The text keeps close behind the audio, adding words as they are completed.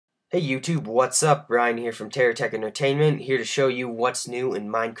Hey YouTube, what's up? Brian here from TerraTech Entertainment, here to show you what's new in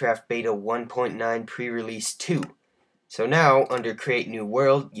Minecraft Beta 1.9 Pre-Release 2. So now, under Create New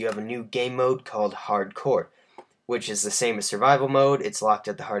World, you have a new game mode called Hardcore, which is the same as Survival Mode. It's locked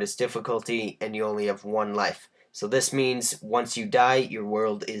at the hardest difficulty, and you only have one life. So this means once you die, your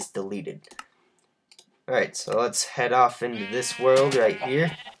world is deleted. Alright, so let's head off into this world right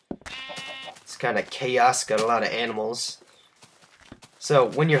here. It's kind of chaos, got a lot of animals. So,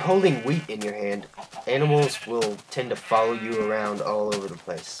 when you're holding wheat in your hand, animals will tend to follow you around all over the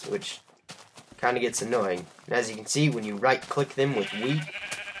place, which kind of gets annoying. And as you can see, when you right-click them with wheat,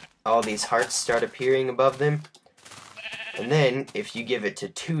 all these hearts start appearing above them. And then, if you give it to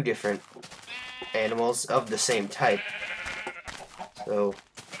two different animals of the same type, so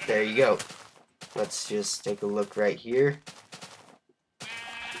there you go. Let's just take a look right here.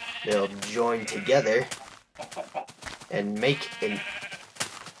 They'll join together and make a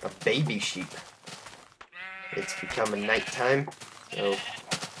baby sheep. It's becoming nighttime, so we'll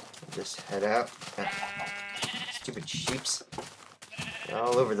just head out. Stupid sheeps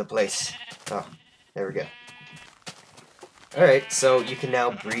all over the place. Oh, there we go. Alright, so you can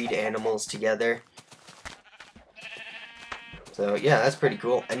now breed animals together. So yeah, that's pretty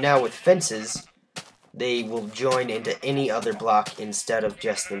cool. And now with fences, they will join into any other block instead of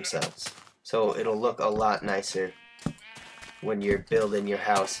just themselves. So it'll look a lot nicer when you're building your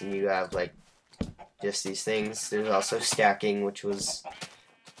house and you have like just these things. There's also stacking, which was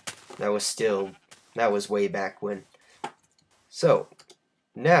that was way back when. So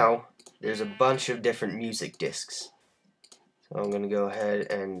now there's a bunch of different music discs. So I'm gonna go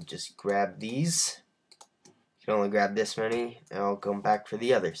ahead and just grab these. You can only grab this many, and I'll come back for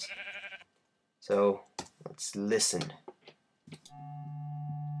the others. So let's listen.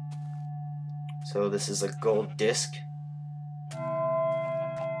 So this is a gold disc.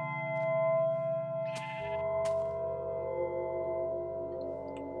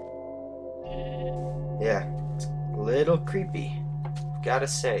 Yeah, it's a little creepy, gotta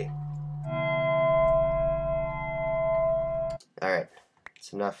say. Alright,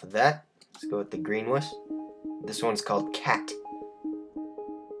 that's enough of that. Let's go with the green one. This one's called Cat.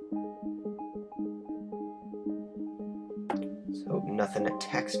 So nothing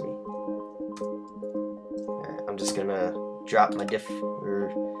attacks me. Alright, I'm just gonna drop my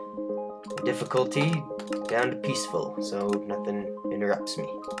difficulty down to peaceful, so nothing interrupts me.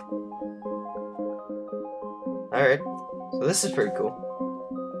 Alright, so this is pretty cool.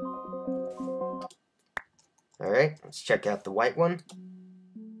 Alright, let's check out the white one.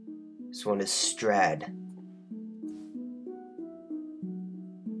 This one is Strad.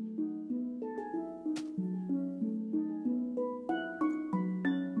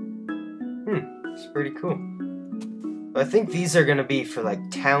 It's pretty cool. I think these are gonna be for like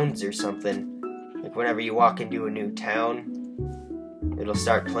towns or something. Like whenever you walk into a new town, it'll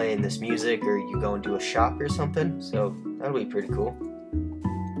start playing this music, or you go into a shop or something. So that'll be pretty cool.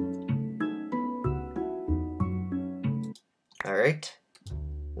 Alright.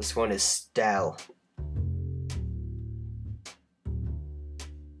 This one is Stal.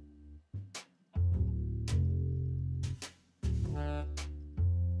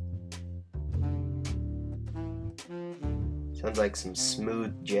 Sounds like some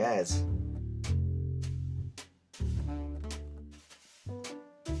smooth jazz.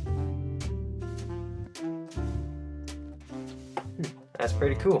 That's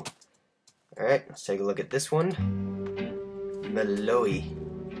pretty cool. Alright, let's take a look at this one. Meloy.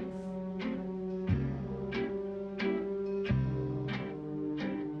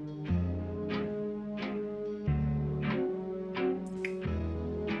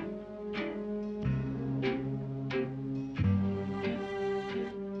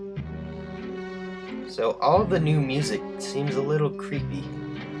 So all the new music seems a little creepy,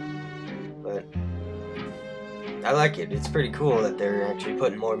 but I like it. It's pretty cool that they're actually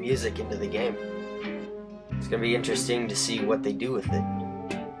putting more music into the game. It's gonna be interesting to see what they do with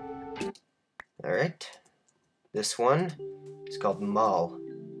it. Alright, this one is called Mall.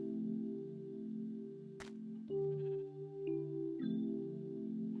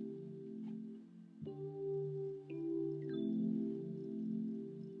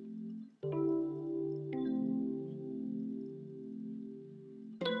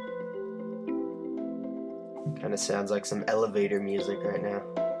 Kind of sounds like some elevator music right now.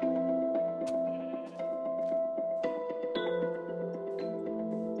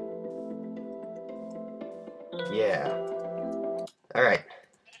 Yeah. Alright.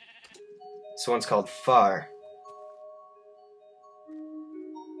 This one's called Far.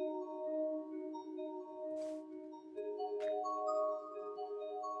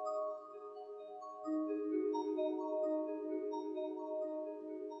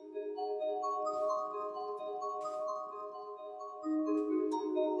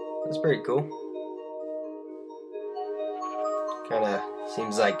 That's pretty cool. Kinda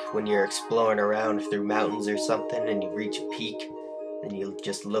seems like when you're exploring around through mountains or something and you reach a peak, then you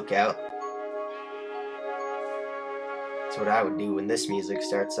just look out. That's what I would do when this music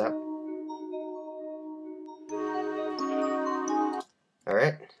starts up.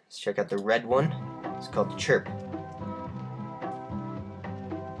 Alright, let's check out the red one. It's called Chirp.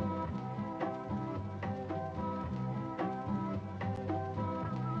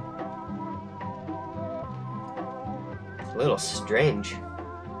 It's a little strange.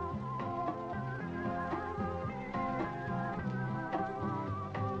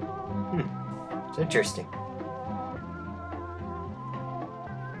 It's interesting.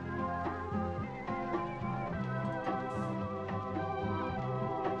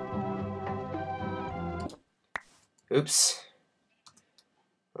 Oops.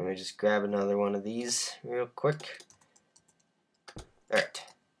 Let me just grab another one of these real quick. Alright.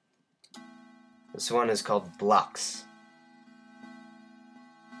 This one is called Blocks.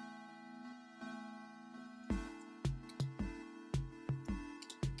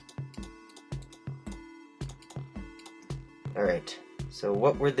 Alright, so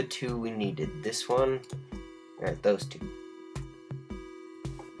what were the two we needed? This one? Alright, those two.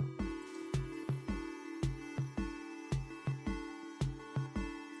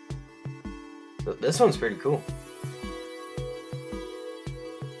 So this one's pretty cool.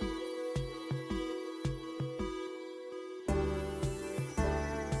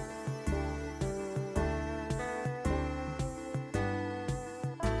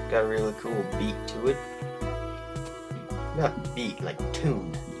 Got a really cool beat to it. Not beat, like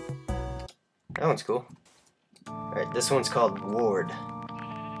tune. That one's cool. Alright, this one's called Ward.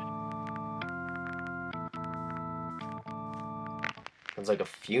 Sounds like a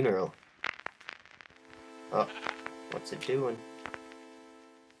funeral. Oh, what's it doing?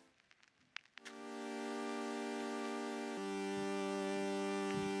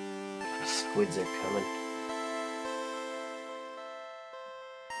 The squids are coming.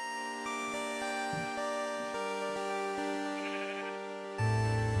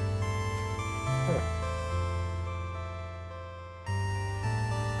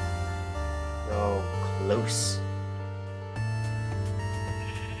 Oh, close.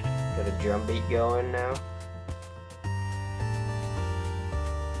 Got a drum beat going now.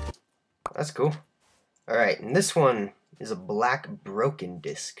 That's cool. Alright, and this one is a black broken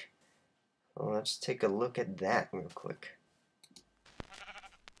disc. Well, let's take a look at that real quick.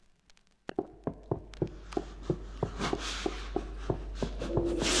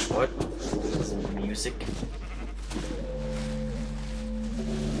 What is the music?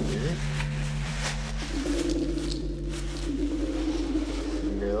 Is it?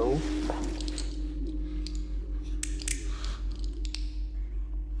 No.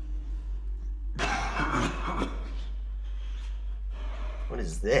 What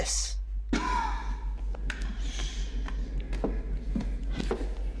is this?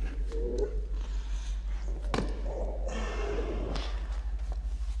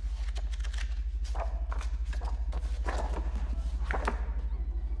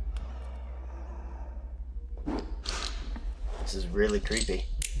 This is really creepy.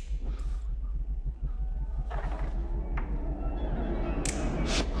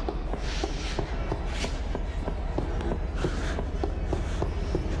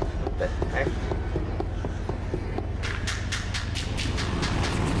 What the heck?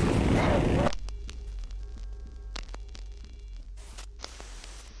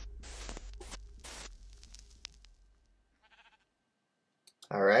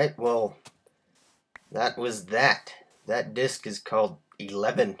 Alright, well, that was that. That disc is called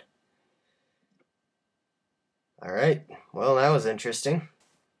 11. Alright, well, that was interesting.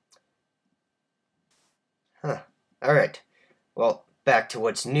 Huh. Alright, well, back to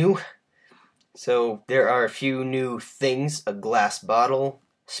what's new. So, there are a few new things. A glass bottle,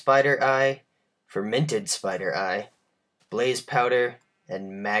 spider eye, fermented spider eye, blaze powder,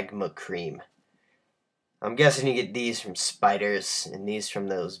 and magma cream. I'm guessing you get these from spiders, and these from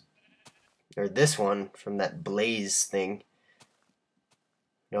those, or this one from that blaze thing.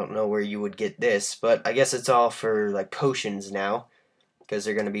 Don't know where you would get this, but I guess it's all for like potions now, because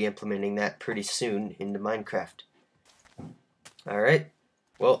they're going to be implementing that pretty soon into Minecraft. Alright,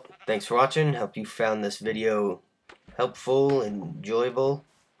 well, thanks for watching. Hope you found this video helpful and enjoyable,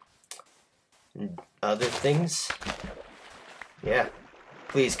 and other things. Yeah,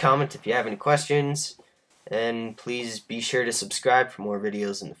 please comment if you have any questions. And please be sure to subscribe for more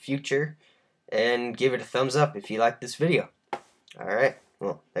videos in the future. And give it a thumbs up if you like this video. Alright,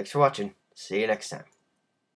 well, thanks for watching. See you next time.